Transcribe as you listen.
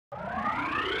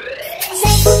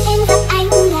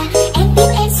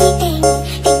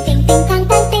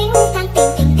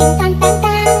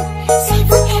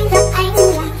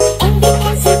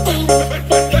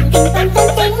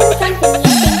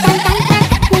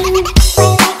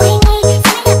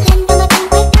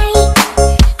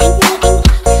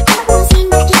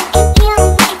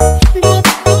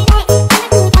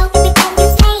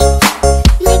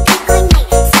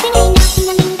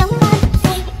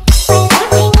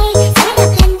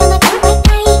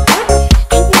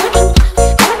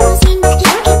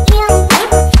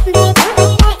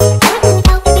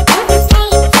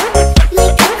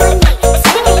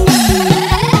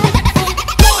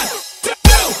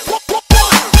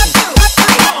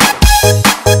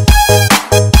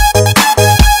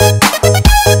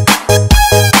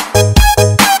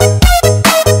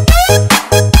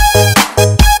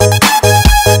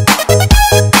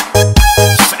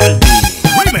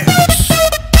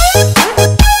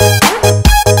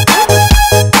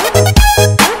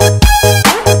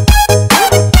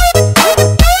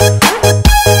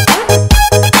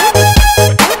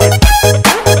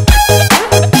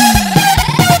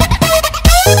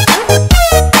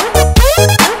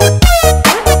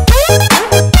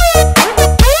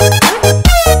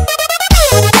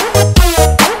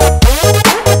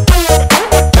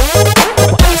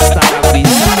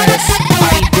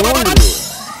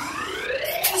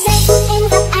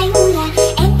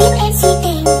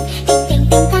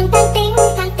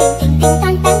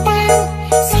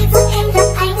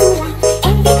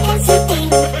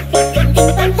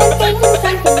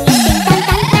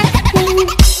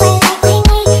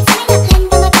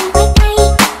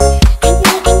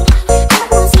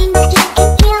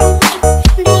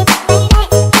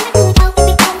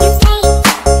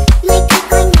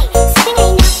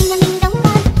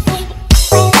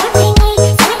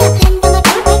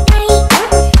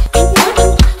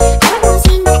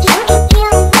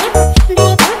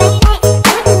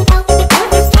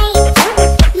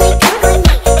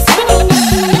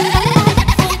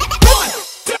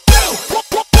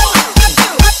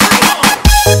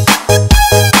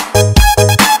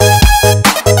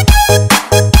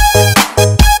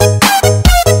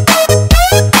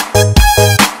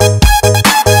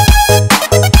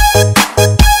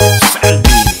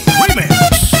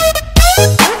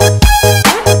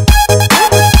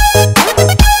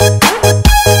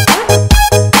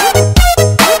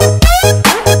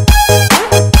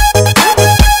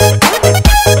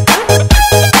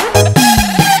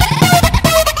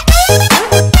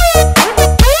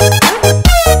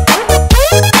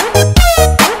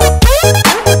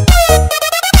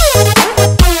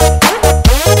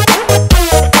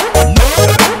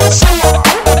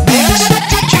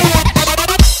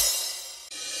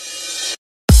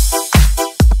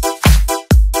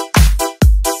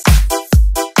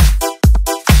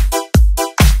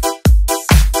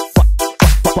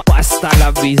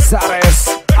Bizares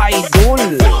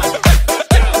Idol.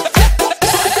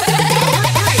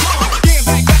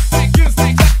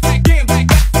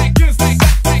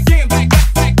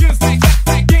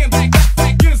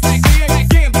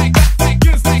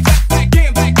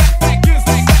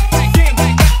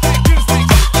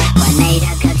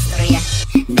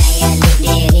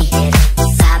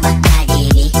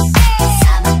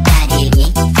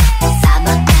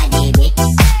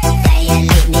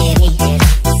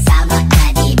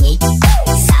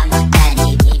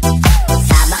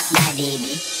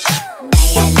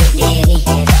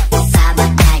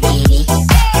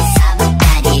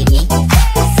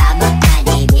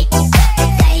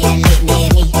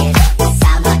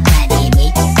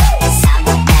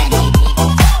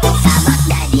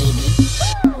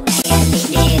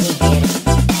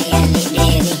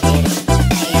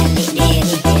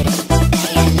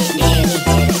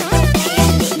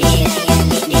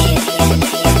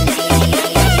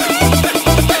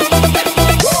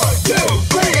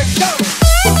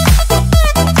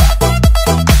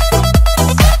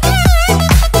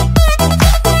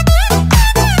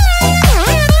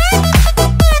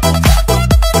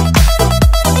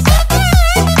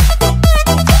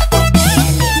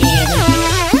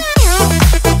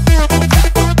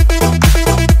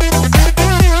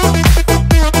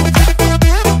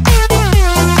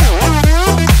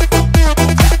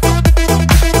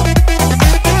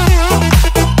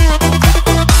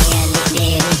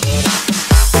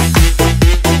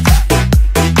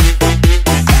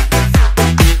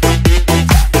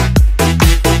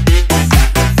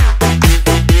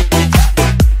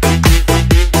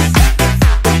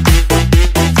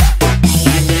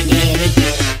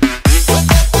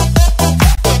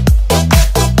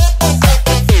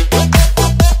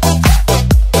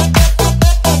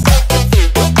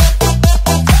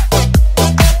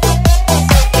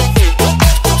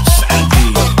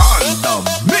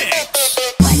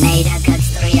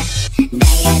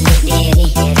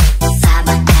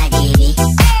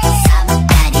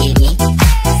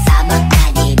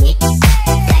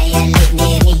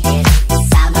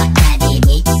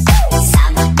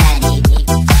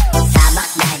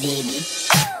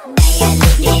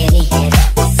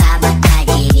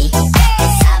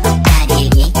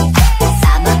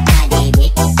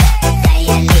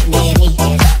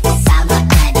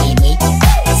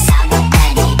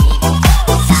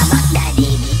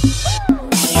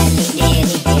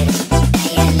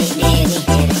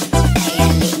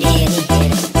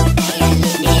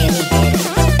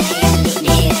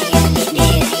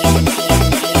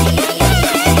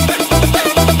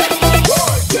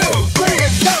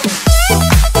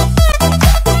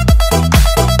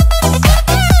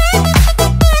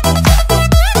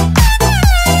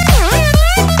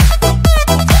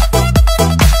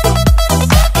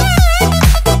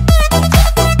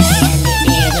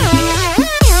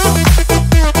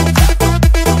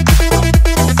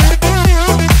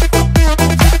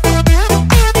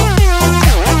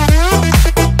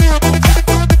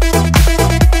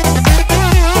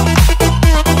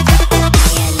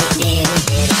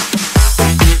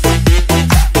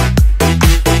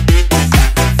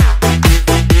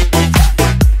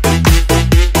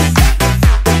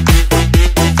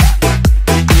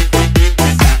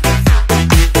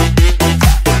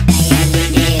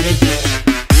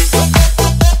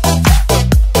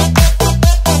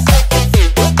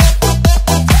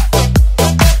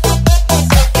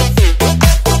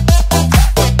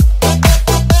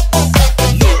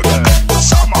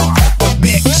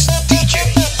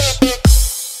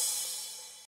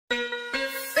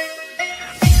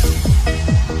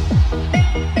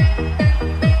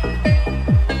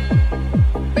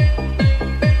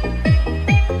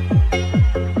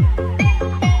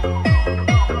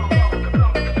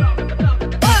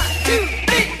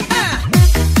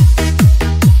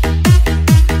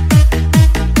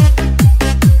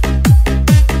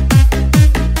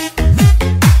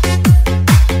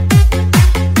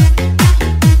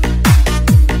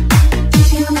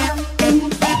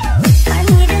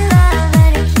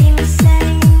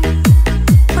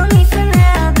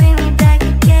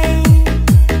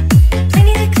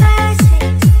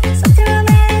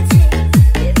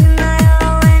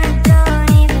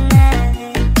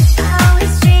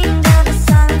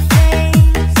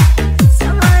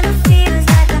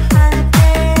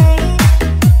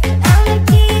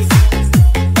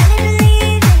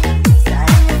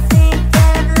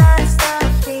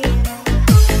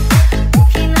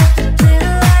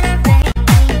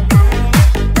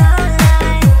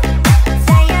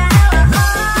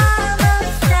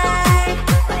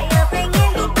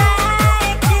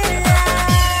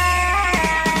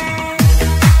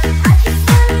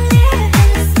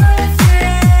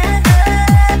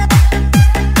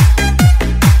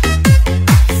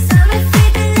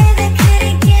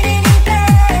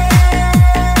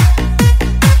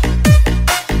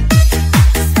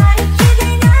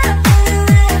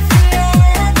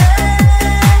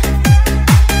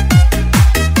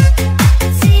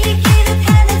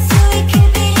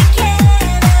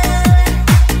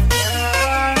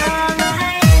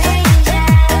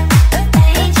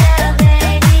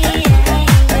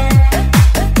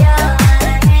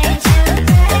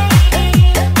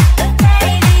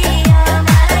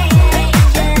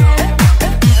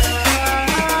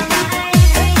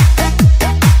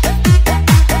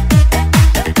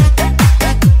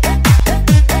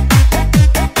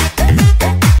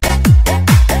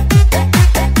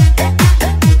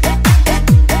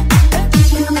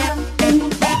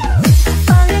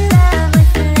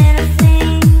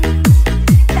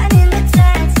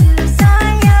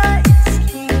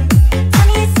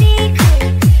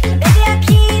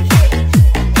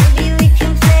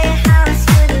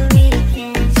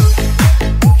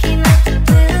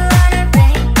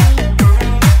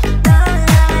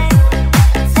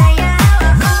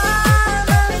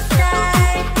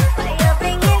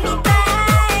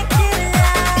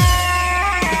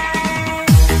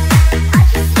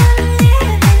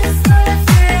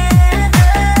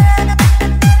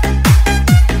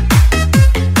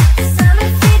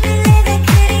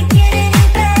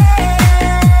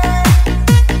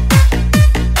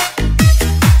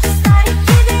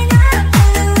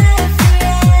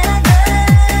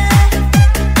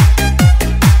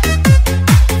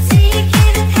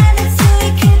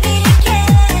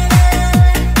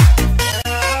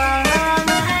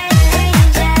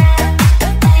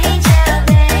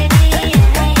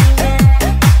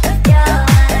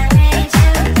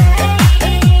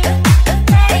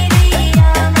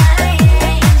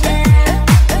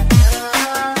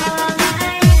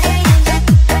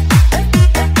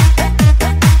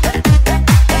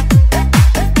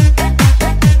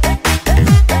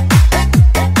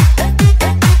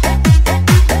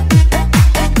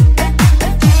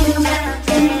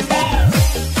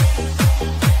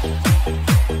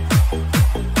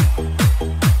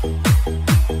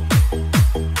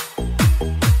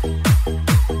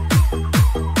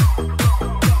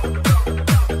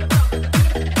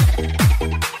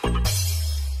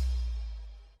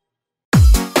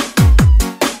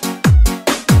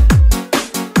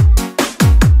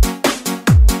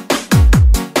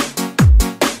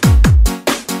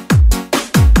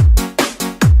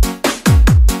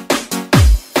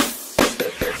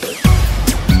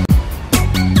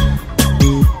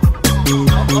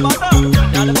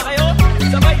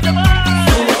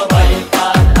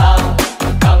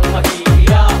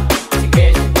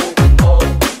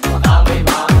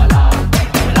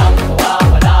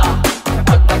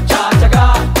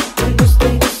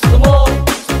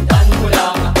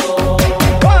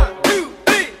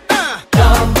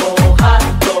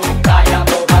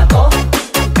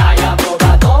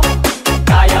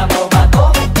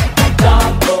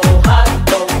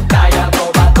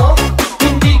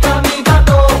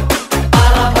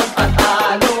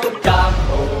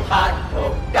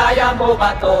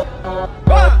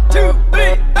 One, two,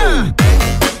 three,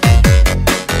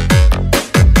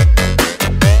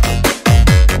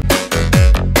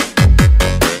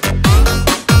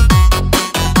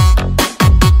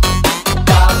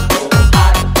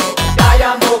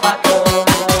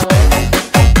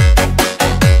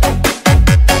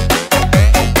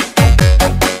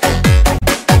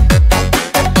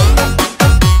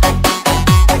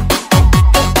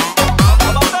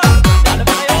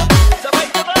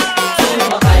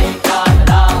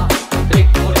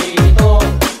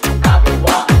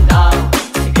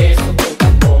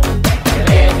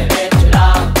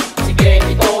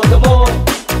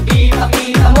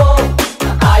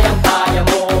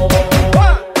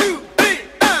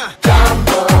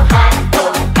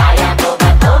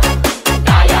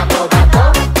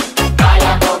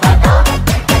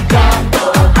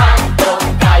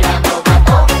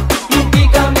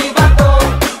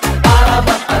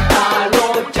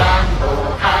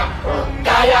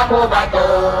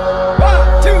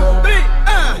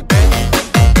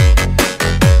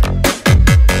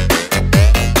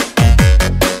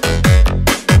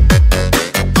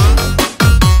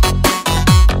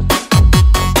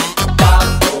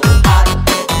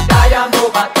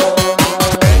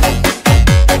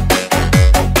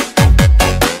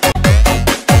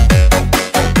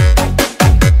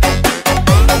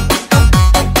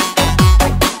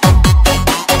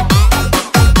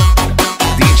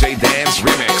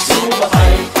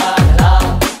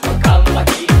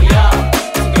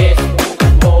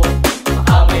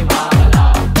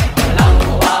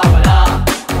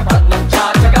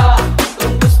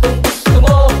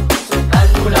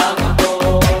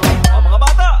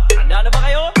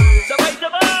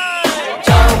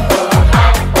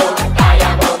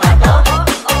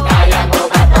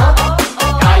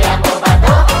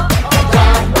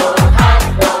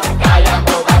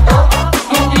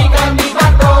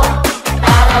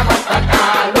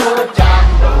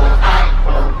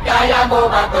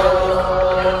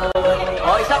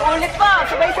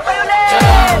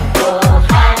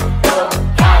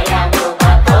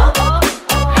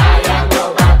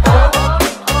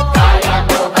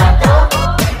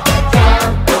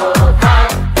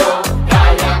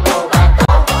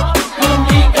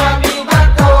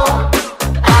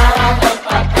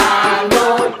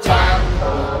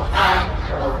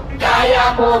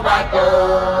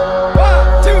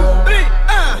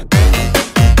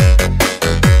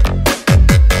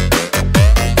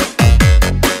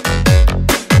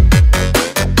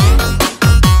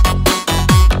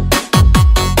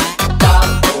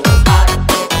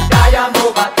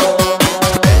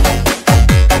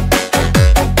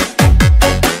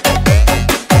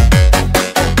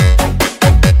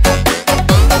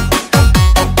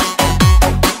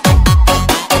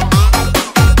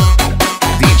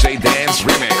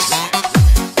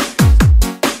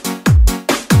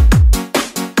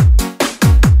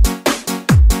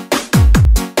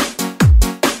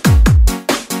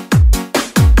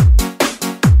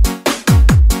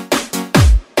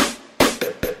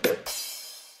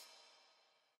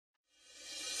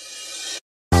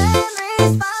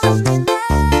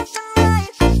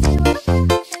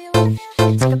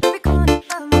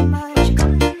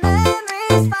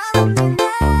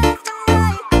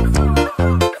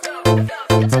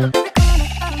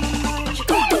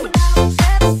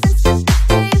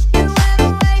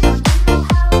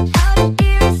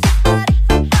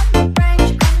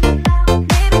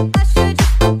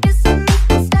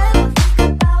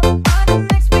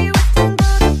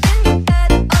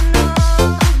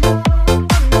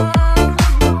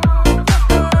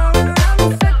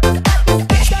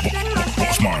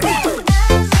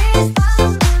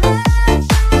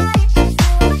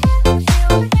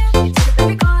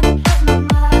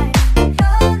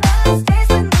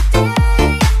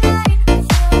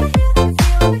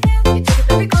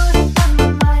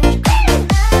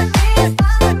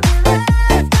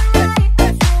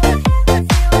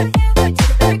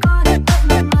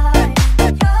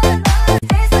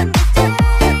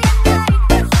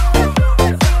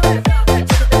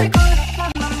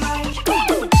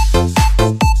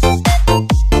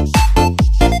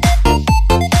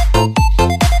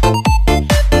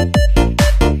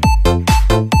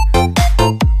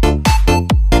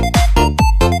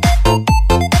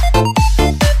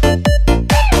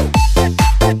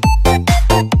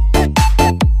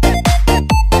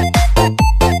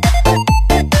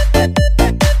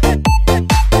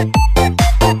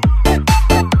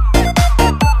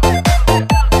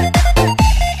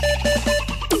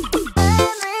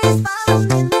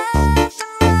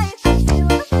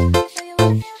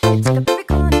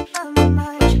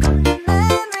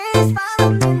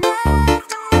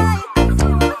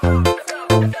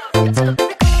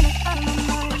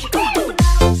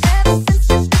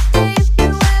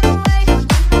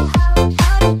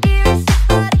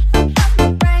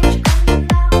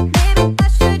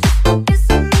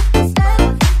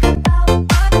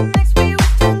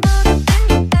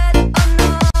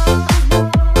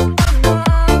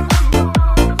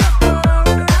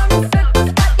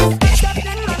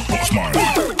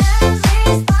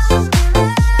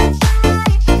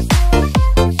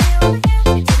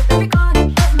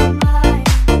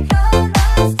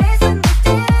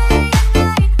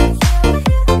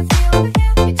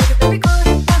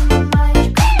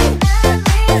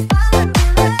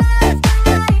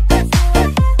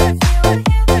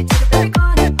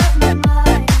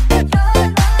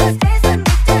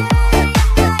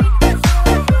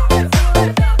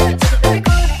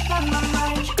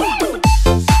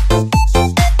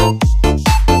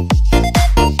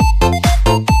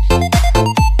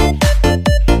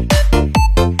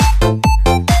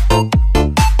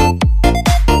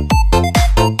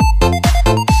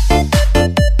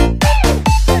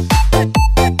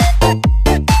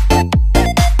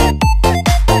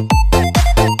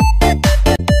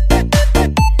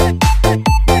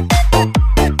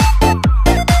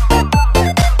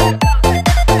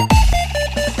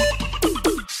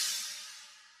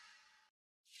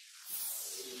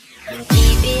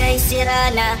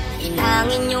 sagana,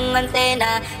 inangin yung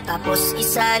antena, tapos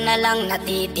isa na lang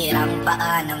natitirang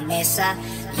paa ng mesa.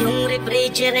 Yung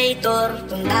refrigerator,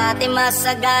 kung dati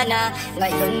masagana,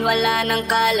 ngayon wala nang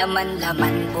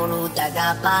kalaman-laman, puro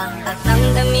daga pa. At ang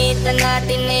damitan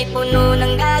natin ay puno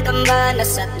ng gagamba, na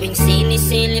sa tuwing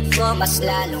sinisilip ko mas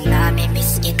lalong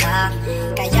namimiss kita.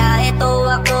 Kaya eto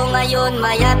ako ngayon,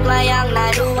 maya't mayang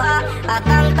naluha, at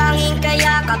ang tanging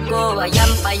kayakap ko ay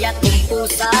ang payat ng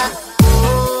pusa.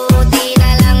 Buti na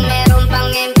lang meron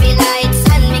pang MP light,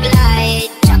 San Mig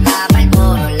light, tsaka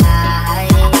Marlboro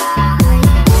light.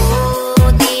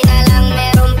 Buti na lang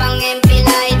meron pang MP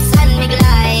light, San Mig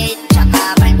light,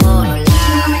 tsaka Marlboro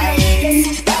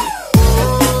light.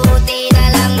 Buti na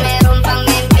lang meron pang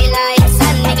MP light,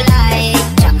 San Mig light,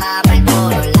 tsaka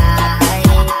Marlboro light.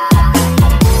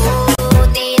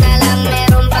 Buti na lang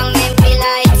meron pang MP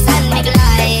light, San Mig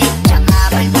light, tsaka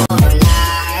Marlboro light.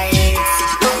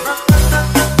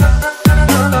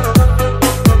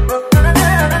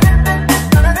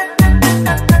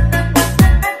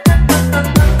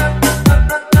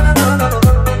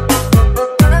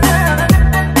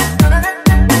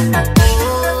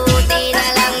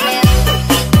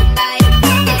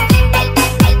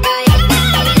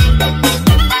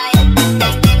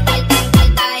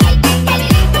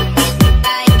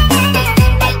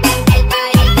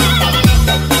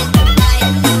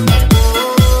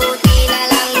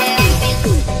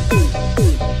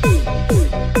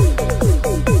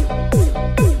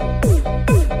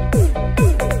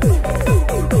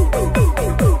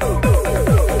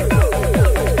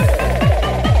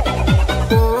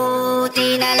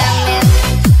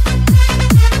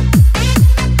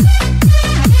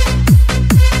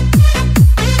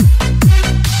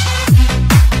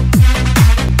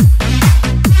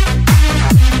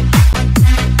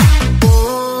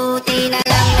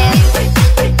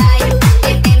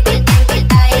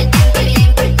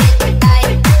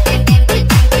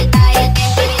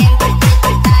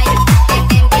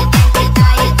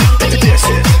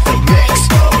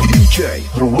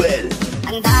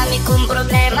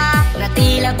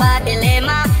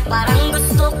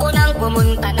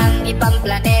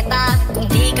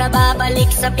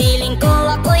 Sa piling ko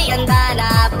ako'y handa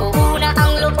na, puuna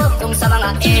ang lubog kung sa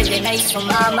mga alien ay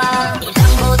sumama.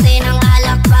 Ilang bote ng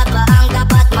alak pa ba ang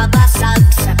dapat mabasag?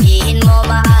 Sabihin mo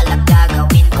mahal at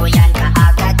gagawin ko yan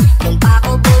kaagad. Yung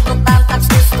pako bubok ang taps,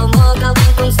 gusto mo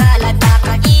gawin kong salad.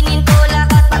 Kakainin ko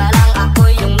lahat para lang ako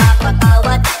yung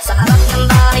mapatawad. Sa harap ng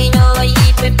bahay nyo ay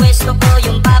ipipwesto ko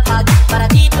yung papag, para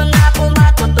dito na ako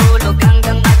matutulog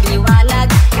hanggang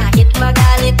magliwanag. Kahit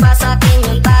magalit pa sa akin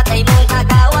yung tatay mong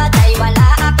kagawad, ay wala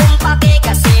akong pake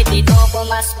kasi dito ko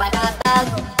mas panatag.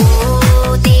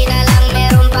 Buti na lang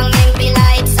meron pang MP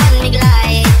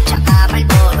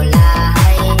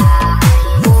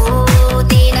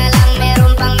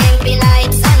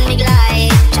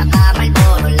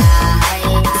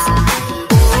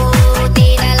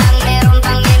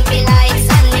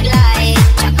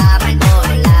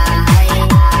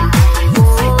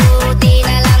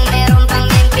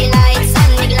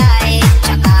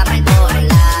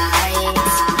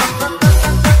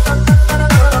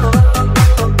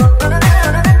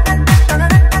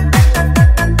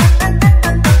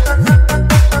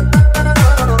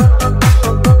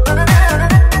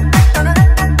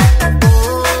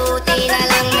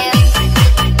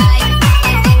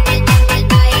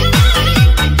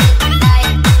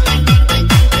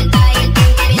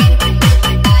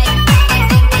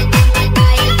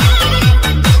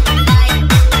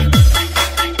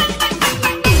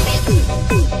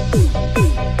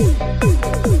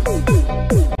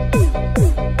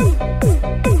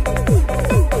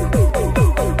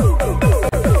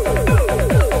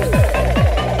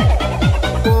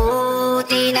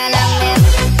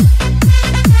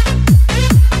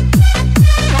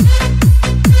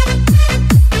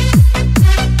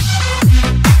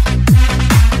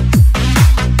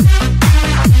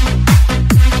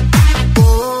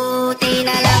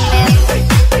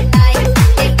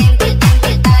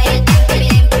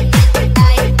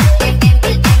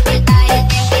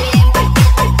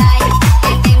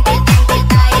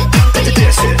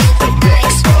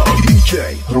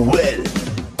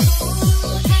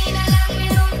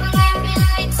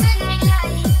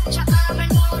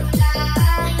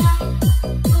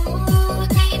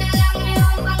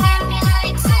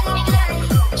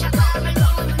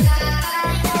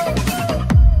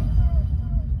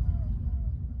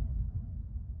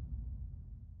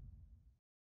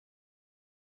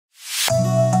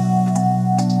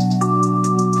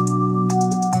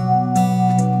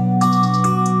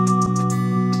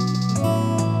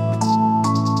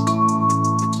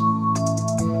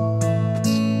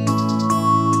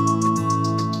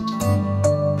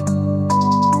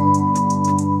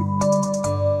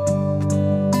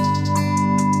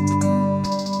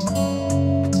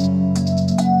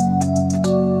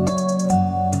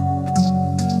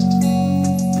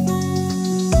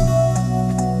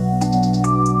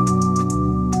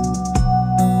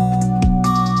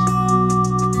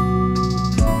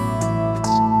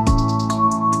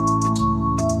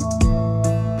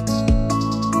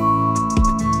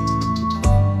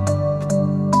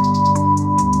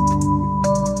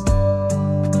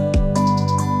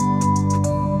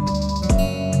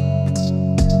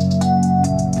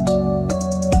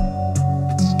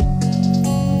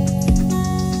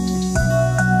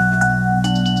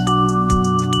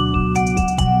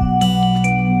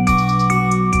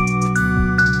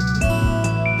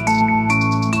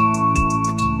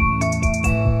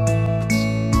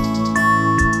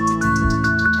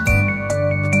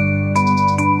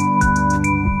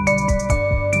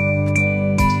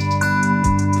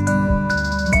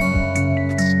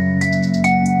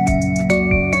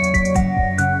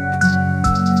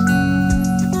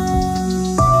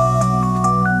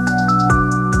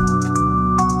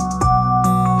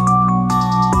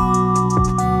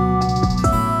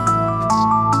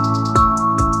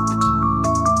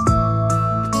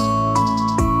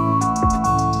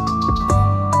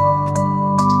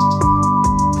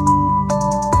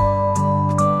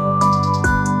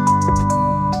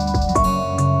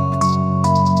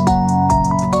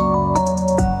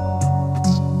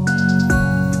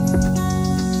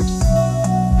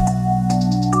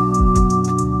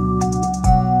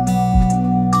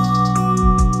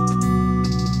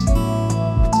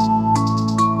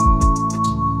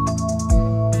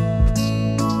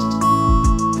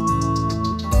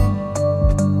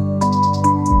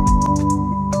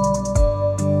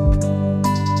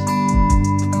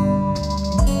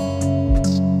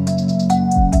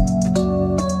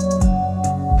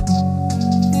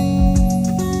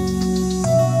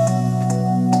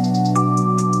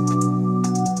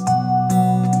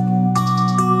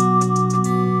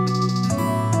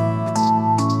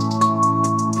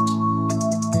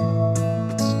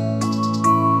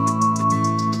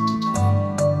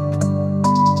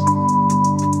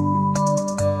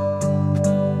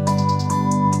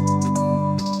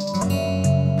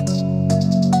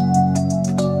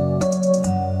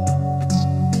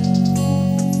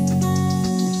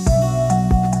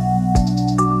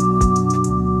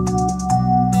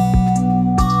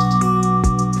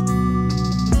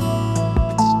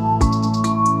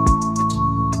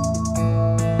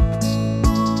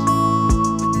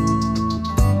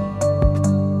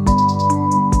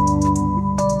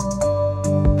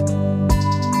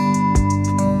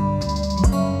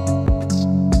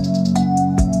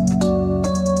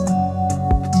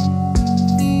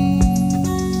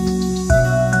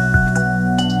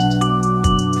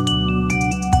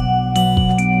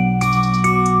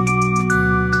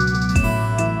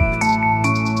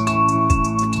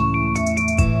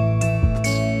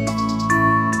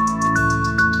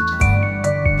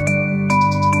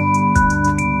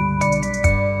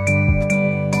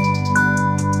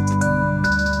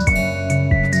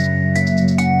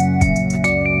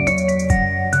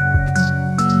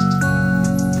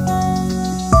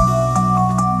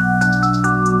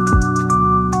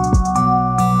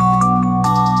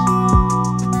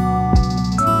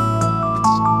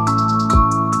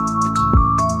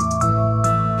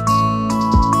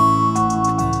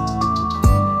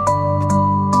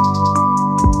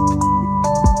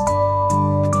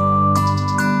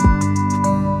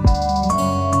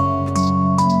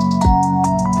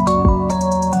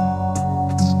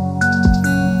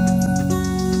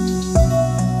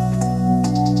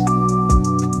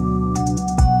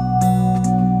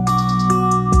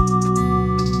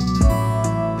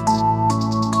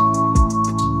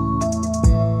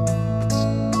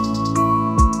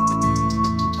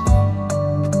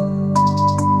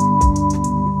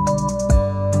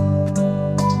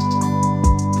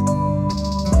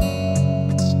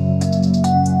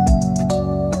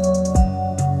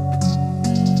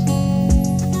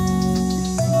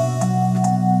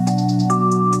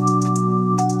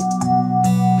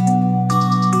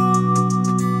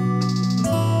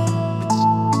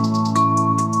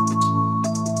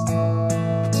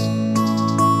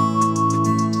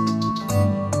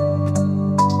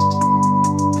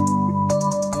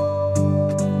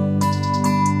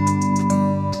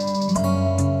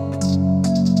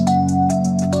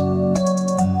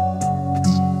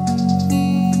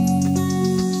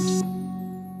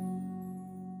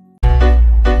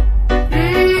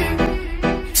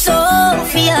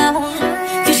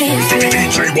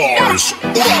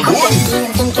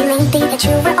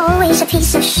a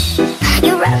piece of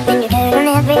You rub and you get on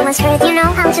everyone's hurt. You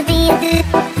know how to be a good.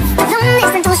 ¿Dónde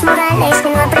están tus modales que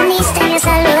no aprendiste a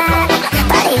saludar?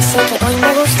 Parece que hoy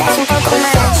me gustas un poco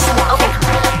más.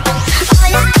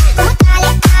 Hola,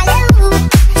 dale, dale,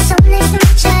 So nice to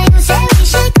meet you. You say we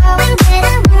should go and get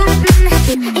a room.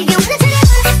 If you wanna turn it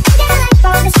on, get a light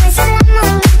for the space of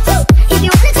amor. If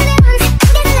you wanna turn it on,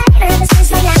 get a light for the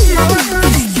space of amor.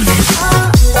 Oh,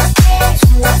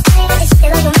 dos, tres, te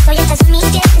doy un beso y estás en mis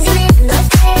pies. Dime, dos,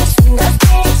 tres,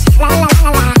 la la la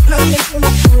la. Dos,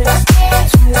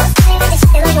 tres,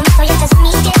 te doy un beso y estás en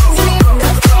mis pies. Dime,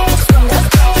 dos, tres,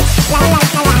 la la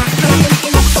la la.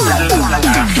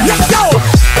 Let's go!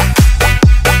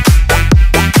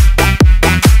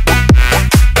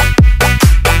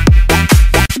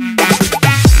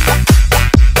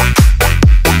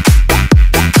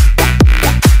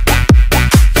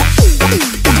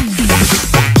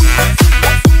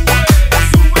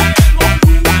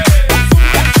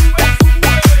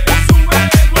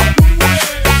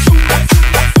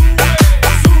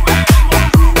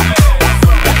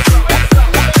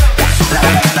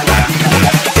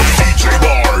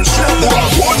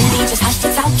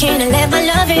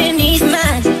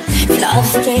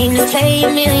 Play a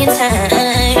million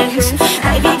times.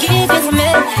 Baby, give it to me.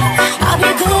 I'll be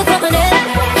cool coming in.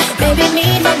 Baby,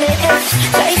 meet my man.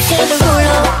 Face in the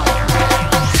ruler.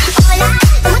 Hola,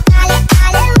 dale,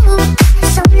 dale,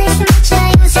 So nice to meet you.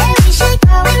 You say we should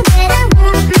go and get a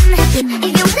room.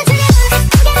 If you wanna turn it on,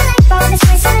 get a light for the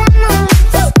space of amor.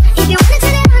 If you wanna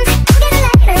turn it on, get a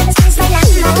light for the space of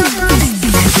amor.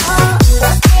 Oh,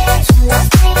 dos, tres,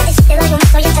 te doy un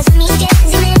beso y estás en mis pies.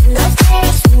 Dime, dos,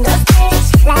 tres,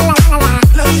 la la la la.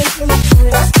 Dos,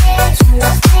 tres,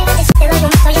 te doy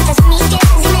un beso y estás en mis pies.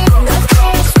 Dime, dos,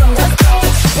 tres,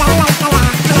 la la la la.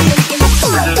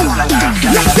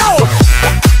 Let's go!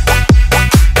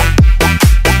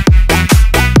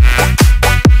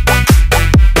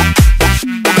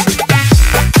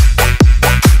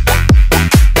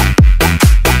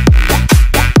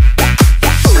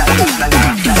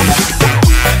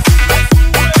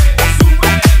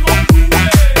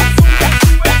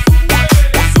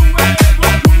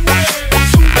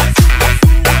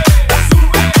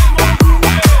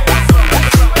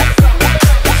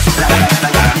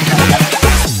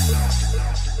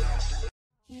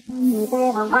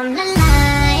 On the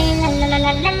line, la la la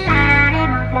la la la.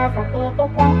 Một lần sau khi kết thúc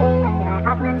thì mình lại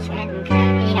bắt mình chuyện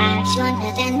cười. Đã chọn để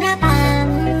tên ra băm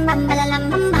băm ba la lam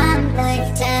băm băm lời.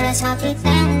 Chờชอบที่เ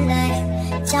ต้นเลย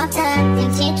ชอบเธออย่าง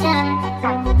ที่เธอ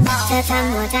ท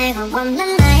ำหัวใจของผมละ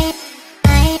ลาย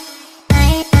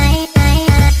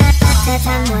เธอท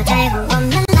ำหัวใจของผม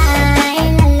ละลาย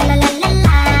ละละละละละล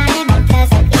ายบอกเธอ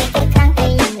สักอีกกี่ครั้งก็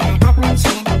ยังได้พักมันเ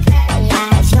ช่นเคยอยา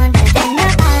กชวนเธอเต้นระ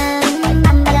บำ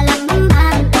บัมบาลาลัมบัมบั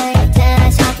มเลยเธอ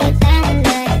ชอบที่เต้นเล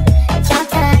ยชอบ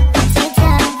เธอที่เธ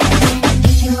อ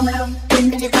เป็น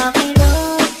จะบอกให้รู้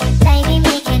ใจที่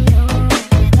มีแค่หนู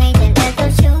ไม่จะเลิกเจ้า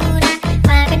ชู้นะม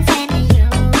าเป็นแฟนให้อยู่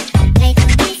ในค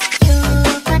นที่อยู่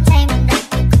ก็ใจมันรัก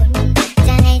คุณจ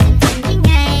ะให้ทำยังไ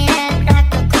งรัก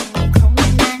ก็คงไม่คุ้ม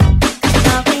นะบ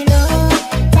อกให้รู้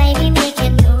ใจที่มีแค่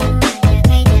หนูไ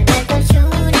ม่จะเลิกเจ้าชู้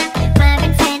นะมาเป็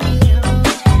นแฟนให้อยู่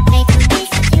ในคนที่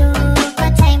อยู่ก็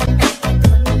ใจมันรัก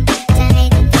คุณจะให้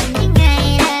ทำยังไง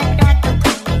รักก็ค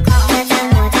งไม่คุ้มเธอ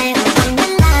ทำหัว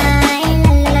ใจของผมละ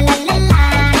ลายละละละละลา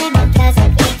ยบอกเธอสัก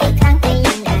อีกกี่ครั้งก็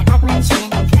ยังได้พักมันเช่น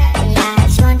เคยอยาก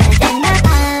ชวนเธอเต้นระบ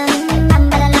ำบัม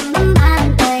บาลาลัมบัมบัม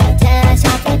เลยเธอช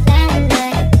อบที่เต้นเล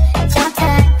ยชอบเธ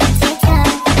อที่เธอ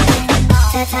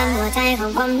ทำหัวใจขอ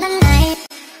งผมละลาย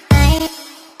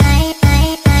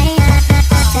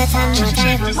เธอทำหัวใจ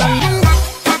ของผมละลาย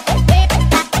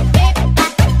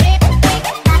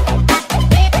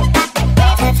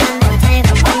เธอทำหัวใจข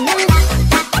องผมละลาย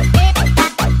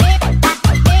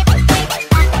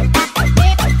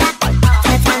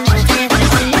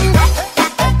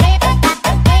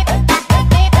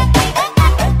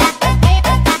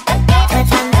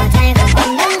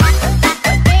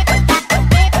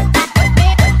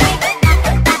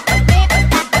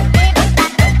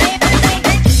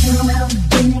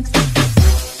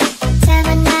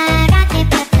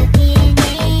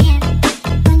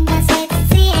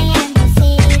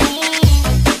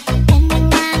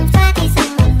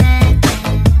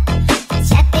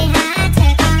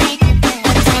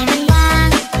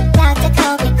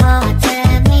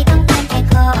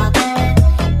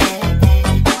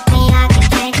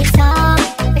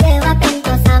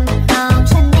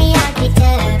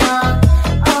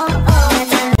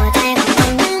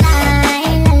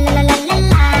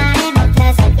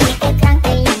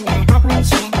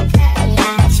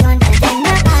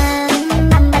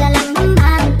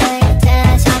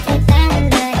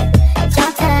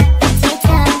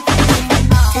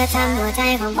อทำหัวใจ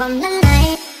ของผมละลาย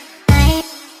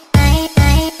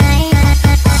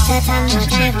เธอทำหัว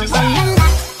ใจของผมละลา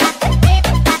ย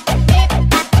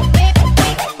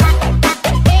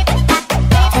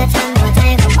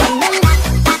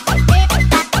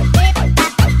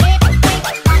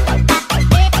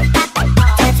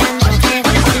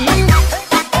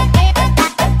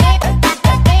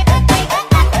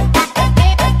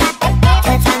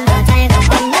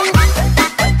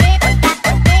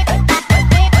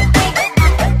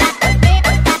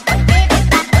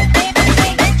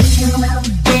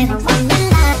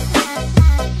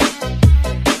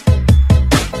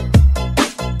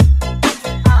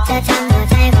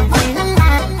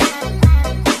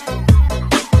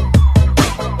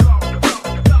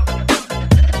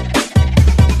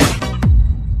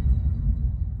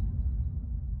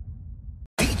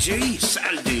DJ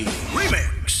Saldi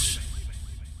Remix.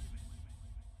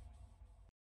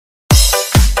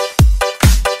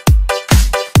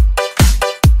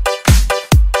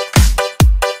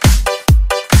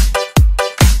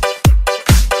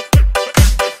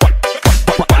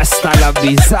 Hasta la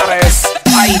Bizares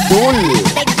Idol.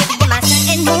 You're my sun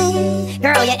and moon,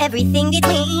 girl, you're everything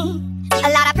between. A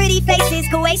lot of pretty faces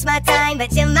could waste my time,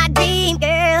 but you're my dream,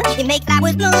 girl. You make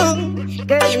flowers bloom,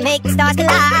 girl, you make the stars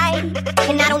collide.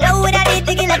 And I don't know what I did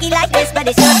to get lucky like this, but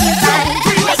it's sure feels fine.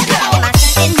 You're my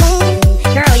sun and moon,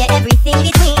 girl, you're everything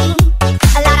between.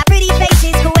 A lot of pretty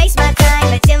faces could waste my time,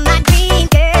 but you're my dream,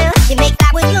 girl. You make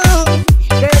flowers bloom,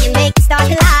 girl, you make the stars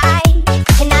collide.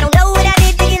 And I don't know what I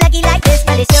did to get lucky like this,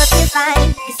 but it sure feels fine.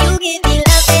 'Cause you give me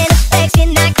love and affection,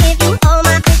 I give you all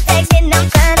my protection. I'm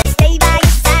trying to stay by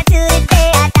your side till the day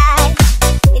I die.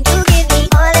 And you give me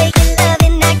all of your love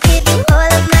and I give you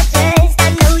all of my trust. I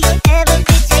know you'll never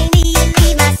betray me, you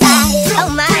leave my side. Oh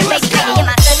my baby, baby, you're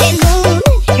my sun and moon,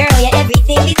 girl, you're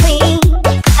everything between.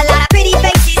 A lot of pretty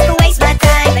faces can waste my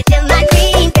time, but you're my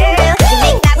dream, girl. You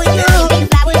make flowers bloom,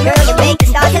 girl, you make the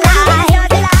stars collide.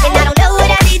 And I don't know what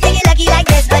I did to get lucky like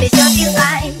this, but it sure feels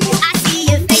fine. I see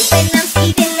your face when I'm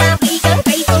sleeping, now we go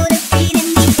grateful to feed in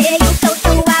me. Tear you so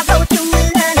true, I wrote you a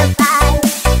lullaby.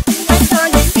 My song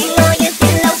to sing on your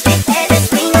pillow, spit as a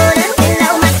swing on a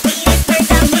pillow. My sweetest bird,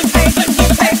 I'm his virgin,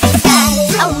 your perfect sky.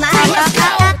 Oh my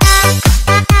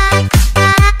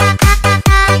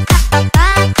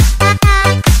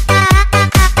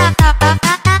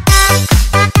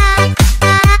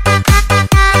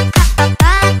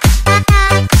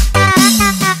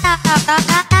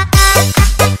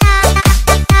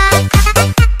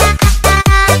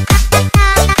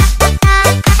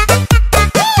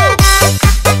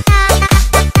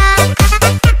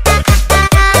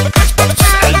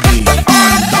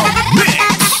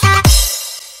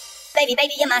baby,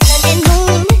 baby, you're my sun and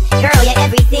moon, girl, you're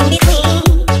everything between.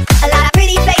 A lot of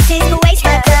pretty faces who waste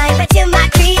my time, but you're my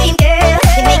dream, girl.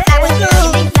 You make flowers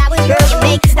bloom, girl, you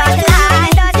make the stars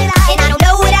collide. And I don't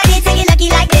know what I did to get lucky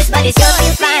like this, but it sure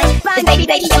feels fine. 'Cause baby,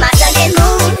 baby, you're my sun and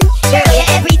moon, girl, you're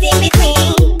everything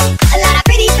between. A lot of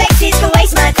pretty faces who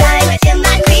waste my time, but you're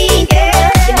my dream, girl.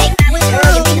 You make flowers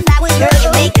bloom, girl, you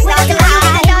make the stars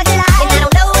collide. And I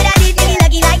don't know what I did to get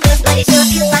lucky like this, but it sure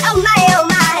feels fine. Oh my, oh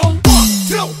my.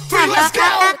 Let's go.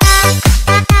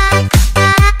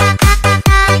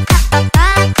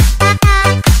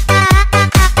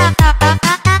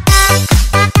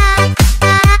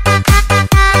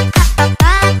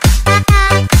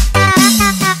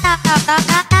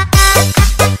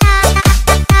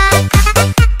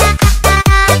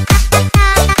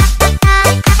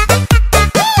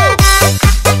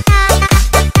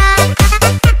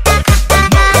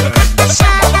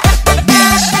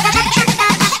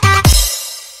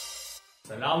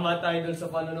 Salamat idol sa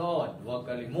panonood. Huwag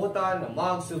kalimutan na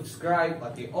mag-subscribe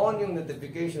at i-on yung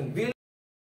notification bell.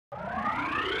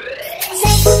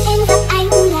 Giây phút em gặp anh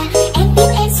là em biết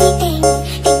em si tình.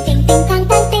 Tình tình tình tăng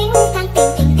tăng tình tăng tình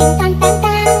tình tình tăng tăng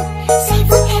tăng. Giây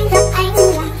phút em gặp anh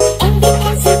là em biết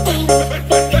em si tình.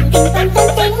 Tình tình tình tăng tăng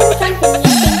tình tăng tình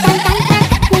tình tình tăng tăng tăng.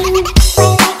 Mình quay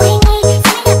lại quay ngay,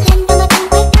 sẽ gặp lần đầu mà từng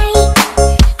quay tay.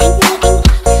 Anh ơi anh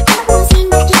à, em muốn gì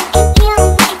mà yêu em yêu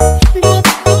vậy. Baby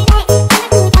baby, em đã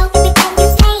từ đầu em biết em yêu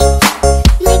say.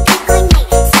 Lời cười coi này,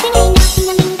 sẽ ngày nào thì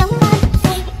nhà mình đóng vai.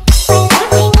 Quay lại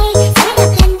quay ngay.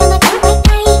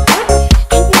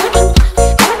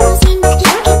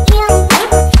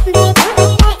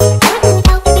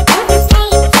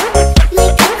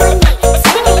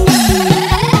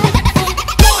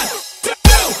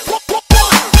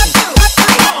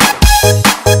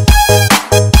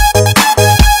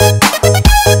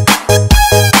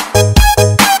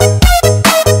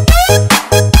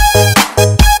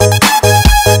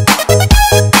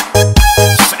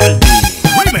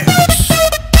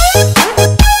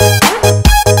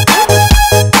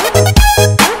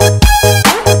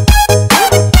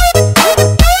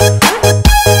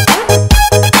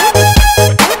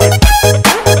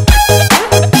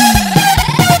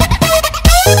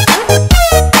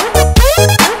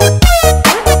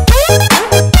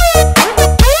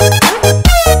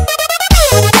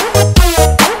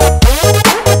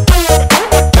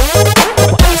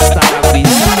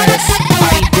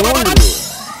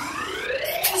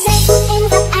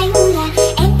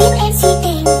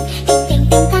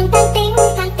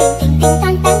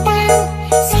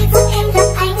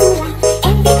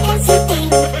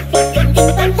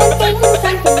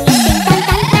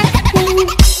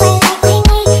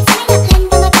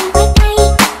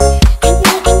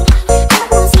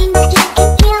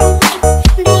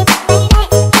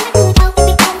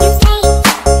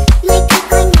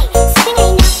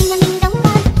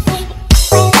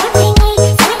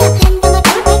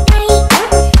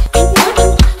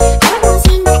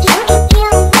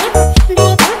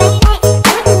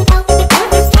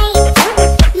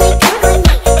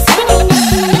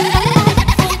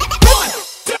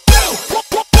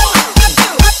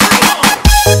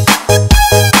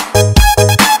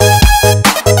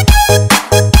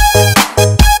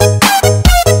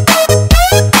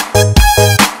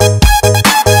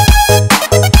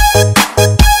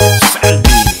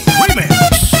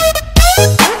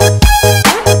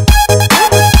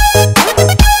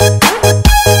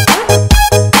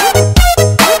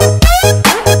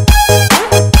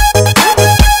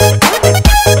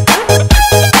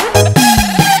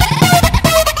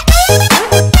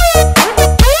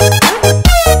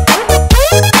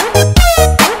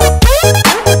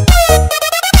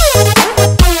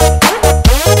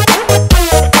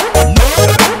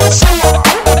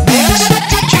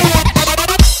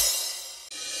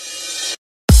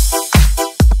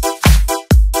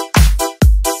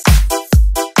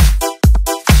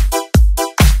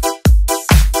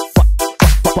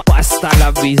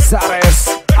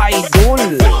 Vizares